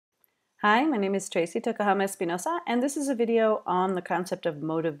Hi, my name is Tracey Tokuhama-Espinosa, and this is a video on the concept of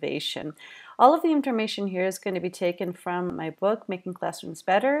motivation. All of the information here is going to be taken from my book, Making Classrooms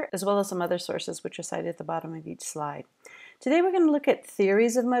Better, as well as some other sources which are cited at the bottom of each slide. Today we're going to look at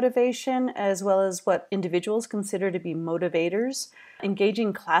theories of motivation, as well as what individuals consider to be motivators,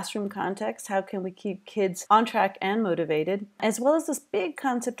 engaging classroom context, how can we keep kids on track and motivated, as well as this big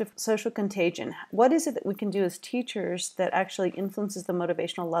concept of social contagion. What is it that we can do as teachers that actually influences the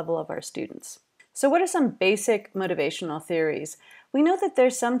motivational level of our students? So what are some basic motivational theories? We know that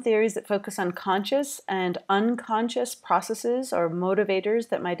there's some theories that focus on conscious and unconscious processes or motivators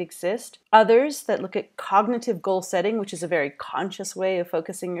that might exist. Others that look at cognitive goal setting, which is a very conscious way of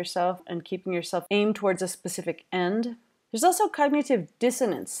focusing yourself and keeping yourself aimed towards a specific end. There's also cognitive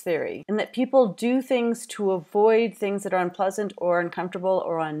dissonance theory, in that people do things to avoid things that are unpleasant or uncomfortable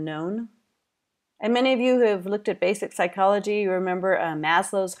or unknown. And many of you who have looked at basic psychology, you remember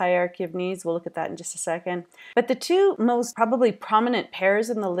Maslow's hierarchy of needs. We'll look at that in just a second. But the two most probably prominent pairs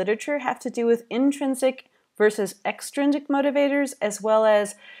in the literature have to do with intrinsic versus extrinsic motivators, as well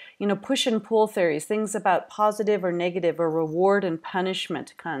as push and pull theories, things about positive or negative or reward and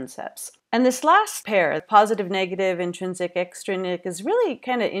punishment concepts. And this last pair, positive, negative, intrinsic, extrinsic, is really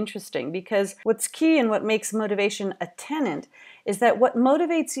kind of interesting because what's key and what makes motivation a tenet is that what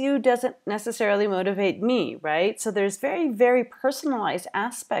motivates you doesn't necessarily motivate me, right? So there's very, very personalized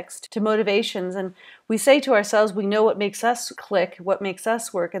aspects to motivations, and we say to ourselves, we know what makes us click, what makes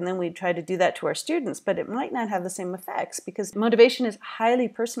us work, and then we try to do that to our students, but it might not have the same effects because motivation is highly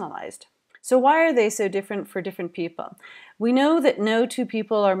personalized. So why are they so different for different people? We know that no two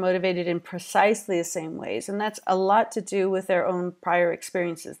people are motivated in precisely the same ways, and that's a lot to do with their own prior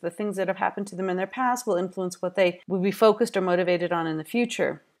experiences. The things that have happened to them in their past will influence what they will be focused or motivated on in the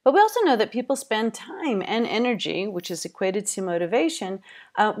future. But we also know that people spend time and energy, which is equated to motivation,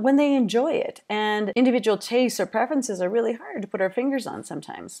 when they enjoy it. And individual tastes or preferences are really hard to put our fingers on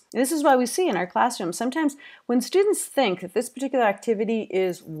sometimes. This is why we see in our classrooms, sometimes when students think that this particular activity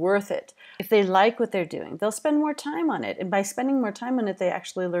is worth it, if they like what they're doing, they'll spend more time on it. And by spending more time on it, they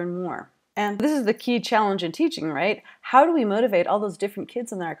actually learn more. And this is the key challenge in teaching, right? How do we motivate all those different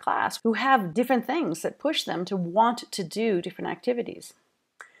kids in our class who have different things that push them to want to do different activities?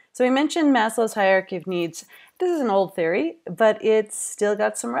 So we mentioned Maslow's hierarchy of needs. This is an old theory, but it's still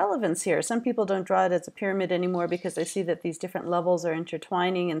got some relevance here. Some people don't draw it as a pyramid anymore because they see that these different levels are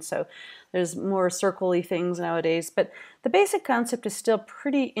intertwining, and so there's more circle-y things nowadays. But the basic concept is still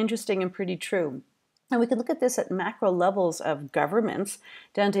pretty interesting and pretty true. And we can look at this at macro levels of governments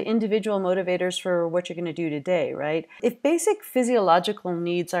down to individual motivators for what you're going to do today, right? If basic physiological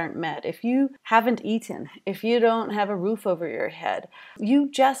needs aren't met, if you haven't eaten, if you don't have a roof over your head, you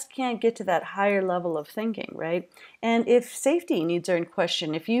just can't get to that higher level of thinking, right? And if safety needs are in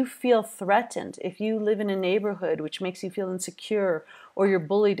question, if you feel threatened, if you live in a neighborhood which makes you feel insecure or you're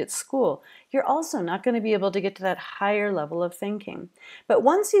bullied at school, you're also not going to be able to get to that higher level of thinking. But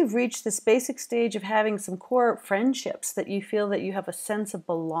once you've reached this basic stage of having some core friendships that you feel that you have a sense of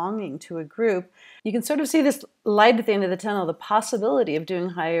belonging to a group, you can sort of see this light at the end of the tunnel, the possibility of doing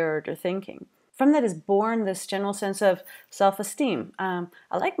higher order thinking. From that is born this general sense of self-esteem. I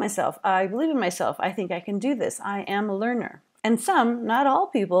like myself. I believe in myself. I think I can do this. I am a learner. And some, not all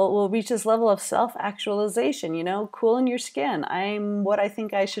people, will reach this level of self-actualization, cool in your skin. I'm what I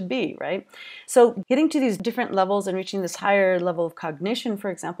think I should be, right? So getting to these different levels and reaching this higher level of cognition,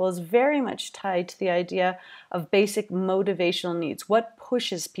 for example, is very much tied to the idea of basic motivational needs. What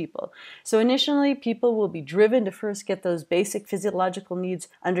pushes people? So initially, people will be driven to first get those basic physiological needs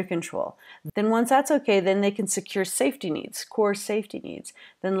under control. Then once that's okay, then they can secure safety needs, core safety needs.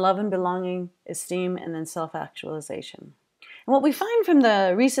 Then love and belonging, esteem, and then self-actualization. And what we find from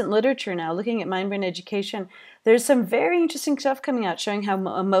the recent literature now, looking at mind-brain education, there's some very interesting stuff coming out showing how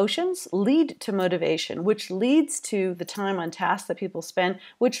emotions lead to motivation, which leads to the time on task that people spend,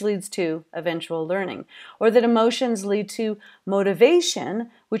 which leads to eventual learning. Or that emotions lead to motivation,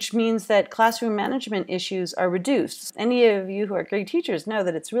 which means that classroom management issues are reduced. Any of you who are great teachers know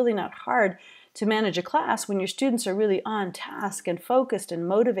that it's really not hard to manage a class when your students are really on task and focused and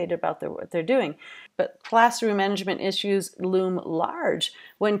motivated about what they're doing. But classroom management issues loom large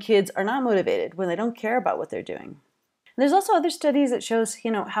when kids are not motivated, when they don't care about what they're doing. And there's also other studies that shows,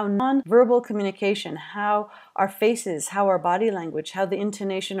 how nonverbal communication, how our faces, how our body language, how the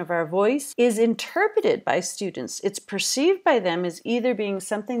intonation of our voice is interpreted by students. It's perceived by them as either being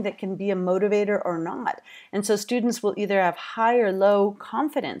something that can be a motivator or not. And so students will either have high or low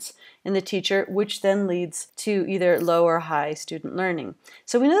confidence in the teacher, which then leads to either low or high student learning.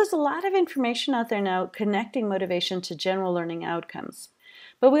 So we know there's a lot of information out there now connecting motivation to general learning outcomes.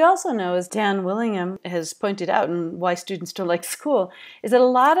 But we also know, as Dan Willingham has pointed out, and why students don't like school, is that a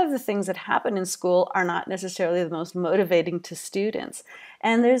lot of the things that happen in school are not necessarily the most motivating to students.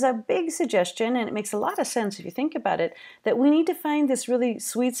 And there's a big suggestion, and it makes a lot of sense if you think about it, that we need to find this really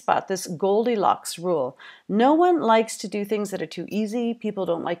sweet spot, this Goldilocks rule. No one likes to do things that are too easy. People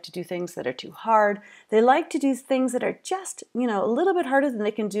don't like to do things that are too hard. They like to do things that are just, a little bit harder than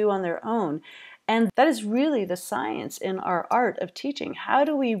they can do on their own. And that is really the science in our art of teaching. How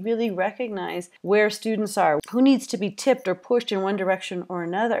do we really recognize where students are? Who needs to be tipped or pushed in one direction or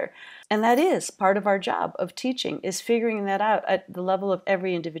another? And that is part of our job of teaching, is figuring that out at the level of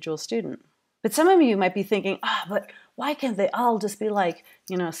every individual student. But some of you might be thinking, but why can't they all just be like,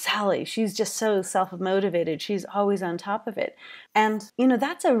 Sally? She's just so self-motivated. She's always on top of it. And,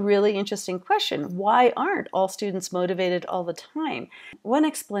 that's a really interesting question. Why aren't all students motivated all the time? One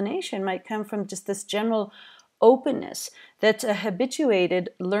explanation might come from just this general openness that's a habituated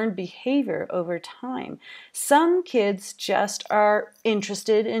learned behavior over time. Some kids just are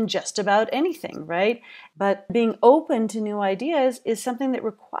interested in just about anything, right? But being open to new ideas is something that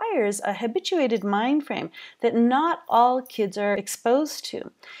requires a habituated mind frame that not all kids are exposed to.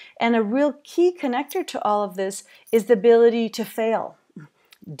 And a real key connector to all of this is the ability to fail.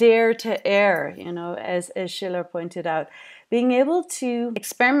 Dare to err, as Schiller pointed out. Being able to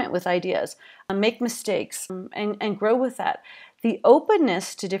experiment with ideas, make mistakes, and grow with that. The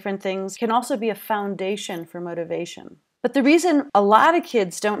openness to different things can also be a foundation for motivation. But the reason a lot of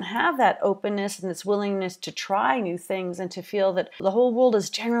kids don't have that openness and this willingness to try new things and to feel that the whole world is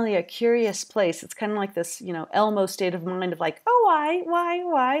generally a curious place, it's kind of like this, Elmo state of mind of like, oh,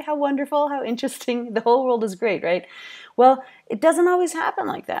 why, how wonderful, how interesting, the whole world is great, right? Well, it doesn't always happen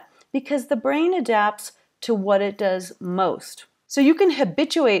like that because the brain adapts to what it does most. So you can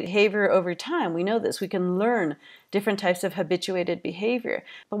habituate behavior over time. We know this. We can learn different types of habituated behavior.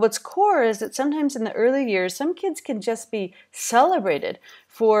 But what's core is that sometimes in the early years, some kids can just be celebrated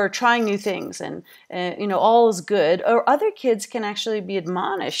for trying new things and, all is good. Or other kids can actually be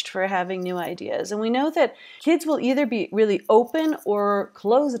admonished for having new ideas. And we know that kids will either be really open or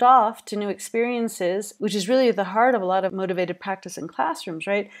closed off to new experiences, which is really at the heart of a lot of motivated practice in classrooms,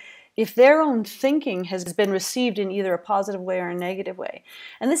 right? If their own thinking has been received in either a positive way or a negative way.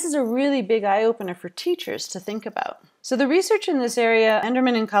 And this is a really big eye-opener for teachers to think about. So the research in this area,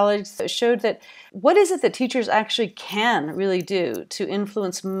 Enderman and colleagues, showed that what is it that teachers actually can really do to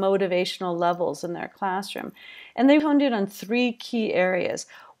influence motivational levels in their classroom? And they honed in on 3 key areas.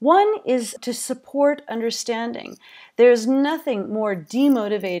 One is to support understanding. There's nothing more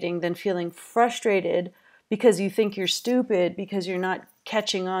demotivating than feeling frustrated because you think you're stupid, because you're not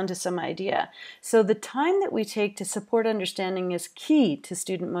catching on to some idea. So the time that we take to support understanding is key to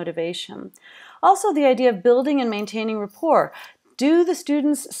student motivation. Also, the idea of building and maintaining rapport. Do the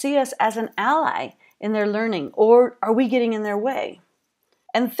students see us as an ally in their learning, or are we getting in their way?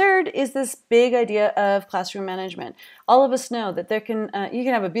 And third is this big idea of classroom management. All of us know that you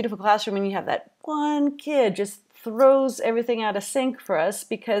can have a beautiful classroom and you have that one kid just throws everything out of sync for us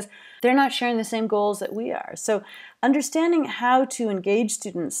because they're not sharing the same goals that we are. So understanding how to engage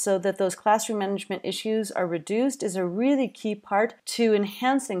students so that those classroom management issues are reduced is a really key part to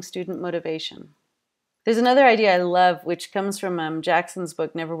enhancing student motivation. There's another idea I love, which comes from Jackson's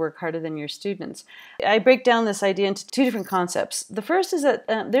book, Never Work Harder Than Your Students. I break down this idea into 2 different concepts. The first is that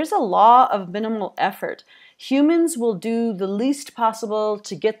there's a law of minimal effort. Humans will do the least possible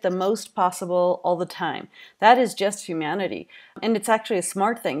to get the most possible all the time. That is just humanity. And it's actually a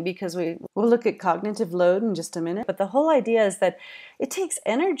smart thing because we'll look at cognitive load in just a minute. But the whole idea is that it takes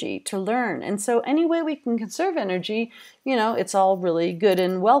energy to learn. And so any way we can conserve energy, it's all really good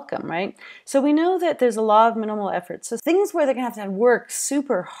and welcome, right? So we know that there's a law of minimal effort. So things where they're going to have to work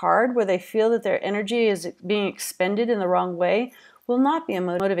super hard, where they feel that their energy is being expended in the wrong way, will not be a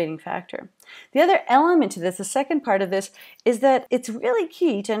motivating factor. The other element to this, the second part of this, is that it's really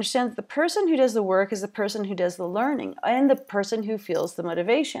key to understand that the person who does the work is the person who does the learning and the person who feels the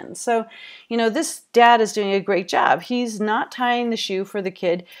motivation. So, this dad is doing a great job. He's not tying the shoe for the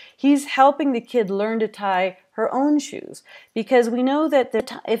kid. He's helping the kid learn to tie her own shoes, because we know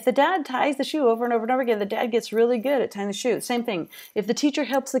that if the dad ties the shoe over and over and over again, the dad gets really good at tying the shoe. Same thing. If the teacher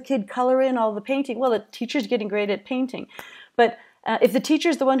helps the kid color in all the painting, well, the teacher's getting great at painting. But if the teacher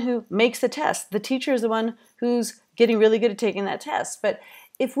is the one who makes the test, the teacher is the one who's getting really good at taking that test. But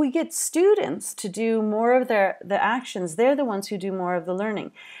if we get students to do more of the actions, they're the ones who do more of the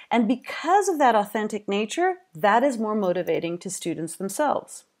learning. And because of that authentic nature, that is more motivating to students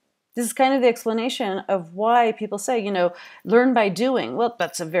themselves. This is kind of the explanation of why people say, learn by doing. Well,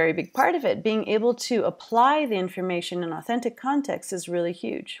 that's a very big part of it. Being able to apply the information in authentic context is really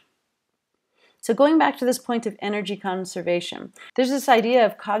huge. So going back to this point of energy conservation, there's this idea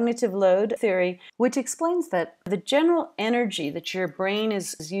of cognitive load theory, which explains that the general energy that your brain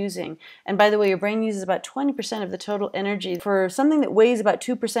is using, and by the way, your brain uses about 20% of the total energy. For something that weighs about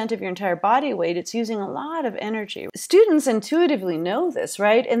 2% of your entire body weight, it's using a lot of energy. Students intuitively know this,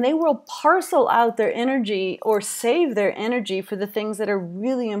 right? And they will parcel out their energy or save their energy for the things that are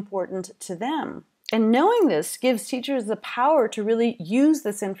really important to them. And knowing this gives teachers the power to really use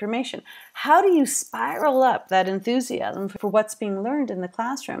this information. How do you spiral up that enthusiasm for what's being learned in the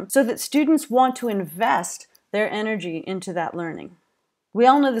classroom so that students want to invest their energy into that learning? We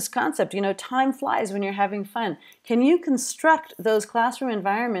all know this concept, time flies when you're having fun. Can you construct those classroom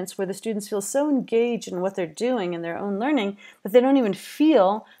environments where the students feel so engaged in what they're doing in their own learning that they don't even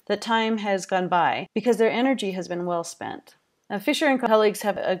feel that time has gone by because their energy has been well spent? Fisher and colleagues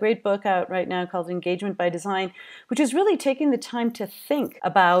have a great book out right now called Engagement by Design, which is really taking the time to think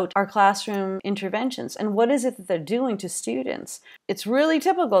about our classroom interventions and what is it that they're doing to students. It's really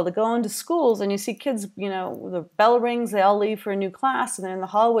typical to go into schools and you see kids, the bell rings, they all leave for a new class, and they're in the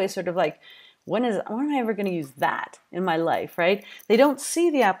hallway sort of like, when am I ever going to use that in my life, right? They don't see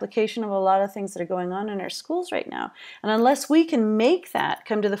the application of a lot of things that are going on in our schools right now. And unless we can make that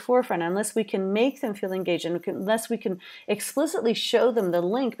come to the forefront, unless we can make them feel engaged, and unless we can explicitly show them the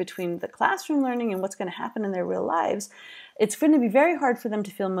link between the classroom learning and what's going to happen in their real lives, it's going to be very hard for them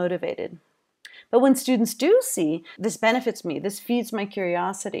to feel motivated. But when students do see, this benefits me, this feeds my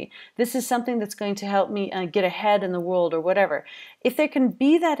curiosity, this is something that's going to help me get ahead in the world or whatever, if there can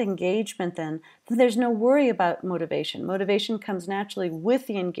be that engagement then there's no worry about motivation. Motivation comes naturally with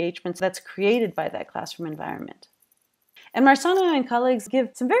the engagement that's created by that classroom environment. And Marsano and colleagues give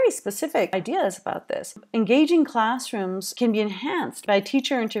some very specific ideas about this. Engaging classrooms can be enhanced by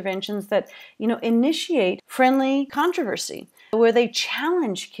teacher interventions that, initiate friendly controversy, where they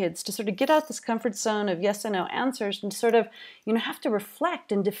challenge kids to sort of get out this comfort zone of yes and no answers and sort of, have to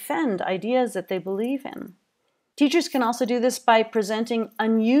reflect and defend ideas that they believe in. Teachers can also do this by presenting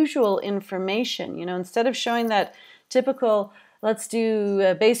unusual information. Instead of showing that typical, let's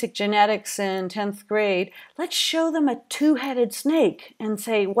do basic genetics in 10th grade, let's show them a two-headed snake and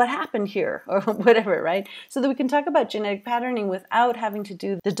say, what happened here? Or whatever, right? So that we can talk about genetic patterning without having to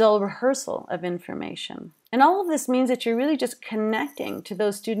do the dull rehearsal of information. And all of this means that you're really just connecting to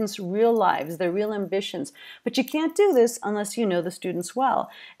those students' real lives, their real ambitions. But you can't do this unless you know the students well.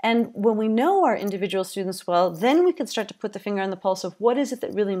 And when we know our individual students well, then we can start to put the finger on the pulse of what is it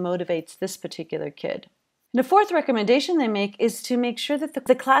that really motivates this particular kid. The fourth recommendation they make is to make sure that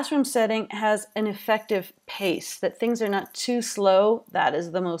the classroom setting has an effective pace, that things are not too slow. That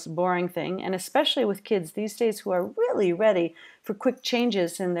is the most boring thing, and especially with kids these days who are really ready for quick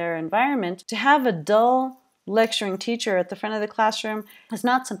changes in their environment, to have a dull lecturing teacher at the front of the classroom is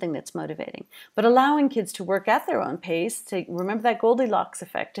not something that's motivating. But allowing kids to work at their own pace, to remember that Goldilocks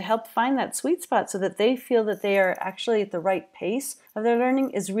effect, to help find that sweet spot so that they feel that they are actually at the right pace of their learning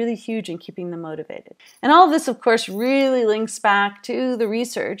is really huge in keeping them motivated. And all of this, of course, really links back to the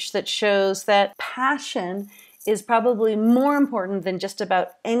research that shows that passion is probably more important than just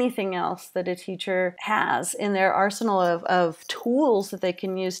about anything else that a teacher has in their arsenal of tools that they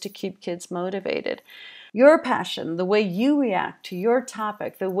can use to keep kids motivated. Your passion, the way you react to your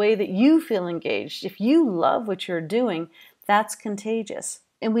topic, the way that you feel engaged, if you love what you're doing, that's contagious.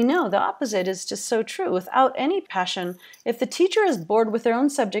 And we know the opposite is just so true. Without any passion, if the teacher is bored with their own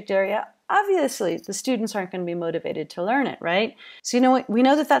subject area, obviously the students aren't going to be motivated to learn it, right? So we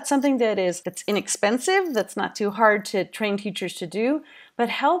know that that's something that's inexpensive, that's not too hard to train teachers to do, but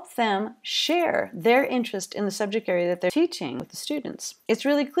help them share their interest in the subject area that they're teaching with the students. It's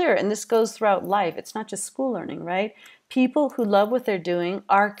really clear, and this goes throughout life. It's not just school learning, right? People who love what they're doing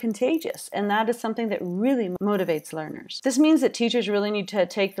are contagious, and that is something that really motivates learners. This means that teachers really need to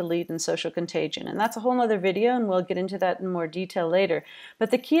take the lead in social contagion, and that's a whole other video, and we'll get into that in more detail later. But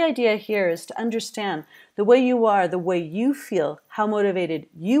the key idea here is to understand the way you are, the way you feel, how motivated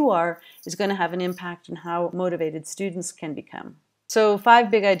you are is going to have an impact on how motivated students can become. So 5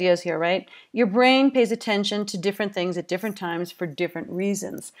 big ideas here, right? Your brain pays attention to different things at different times for different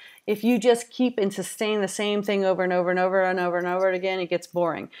reasons. If you just keep and sustain the same thing over and over and over and over and over again, it gets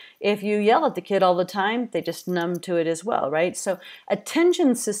boring. If you yell at the kid all the time, they just numb to it as well, right? So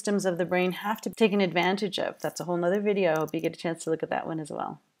attention systems of the brain have to be taken advantage of. That's a whole nother video. I hope you get a chance to look at that one as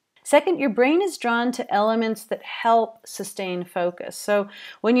well. Second, your brain is drawn to elements that help sustain focus. So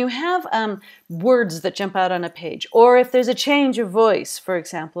when you have words that jump out on a page, or if there's a change of voice, for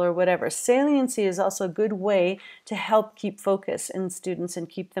example, or whatever, saliency is also a good way to help keep focus in students and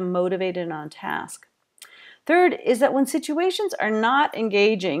keep them motivated and on task. Third is that when situations are not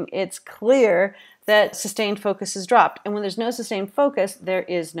engaging, it's clear that sustained focus is dropped. And when there's no sustained focus, there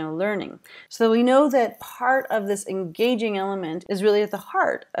is no learning. So we know that part of this engaging element is really at the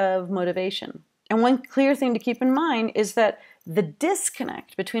heart of motivation. And one clear thing to keep in mind is that the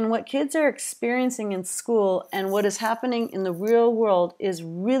disconnect between what kids are experiencing in school and what is happening in the real world is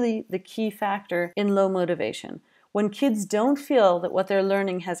really the key factor in low motivation. When kids don't feel that what they're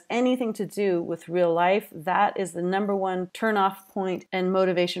learning has anything to do with real life, that is the number one turn-off point and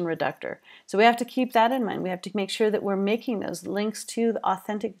motivation reductor. So we have to keep that in mind. We have to make sure that we're making those links to the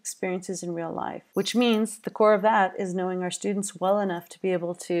authentic experiences in real life, which means the core of that is knowing our students well enough to be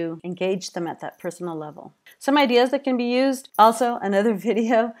able to engage them at that personal level. Some ideas that can be used, also another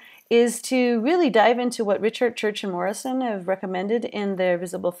video, is to really dive into what Richard, Church, and Morrison have recommended in their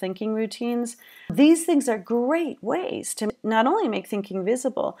visible thinking routines. These things are great ways to not only make thinking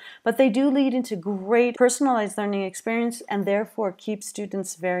visible, but they do lead into great personalized learning experience and therefore keep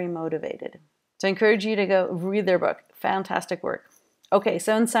students very motivated. So I encourage you to go read their book. Fantastic work. Okay,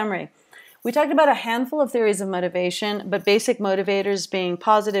 so in summary, we talked about a handful of theories of motivation, but basic motivators being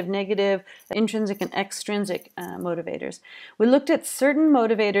positive, negative, intrinsic and extrinsic motivators. We looked at certain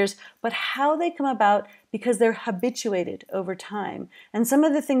motivators, but how they come about because they're habituated over time. And some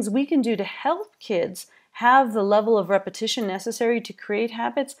of the things we can do to help kids have the level of repetition necessary to create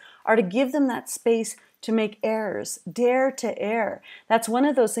habits are to give them that space to make errors, dare to err. That's one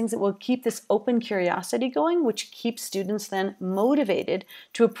of those things that will keep this open curiosity going, which keeps students then motivated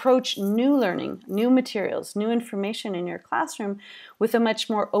to approach new learning, new materials, new information in your classroom with a much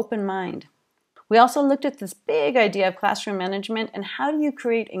more open mind. We also looked at this big idea of classroom management and how do you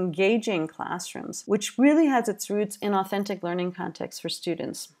create engaging classrooms, which really has its roots in authentic learning contexts for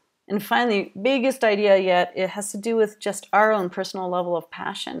students. And finally, biggest idea yet, it has to do with just our own personal level of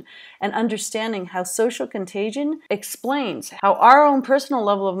passion and understanding how social contagion explains how our own personal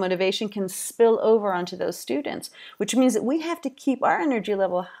level of motivation can spill over onto those students, which means that we have to keep our energy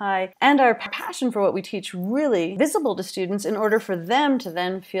level high and our passion for what we teach really visible to students in order for them to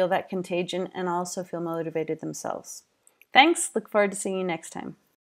then feel that contagion and also feel motivated themselves. Thanks. Look forward to seeing you next time.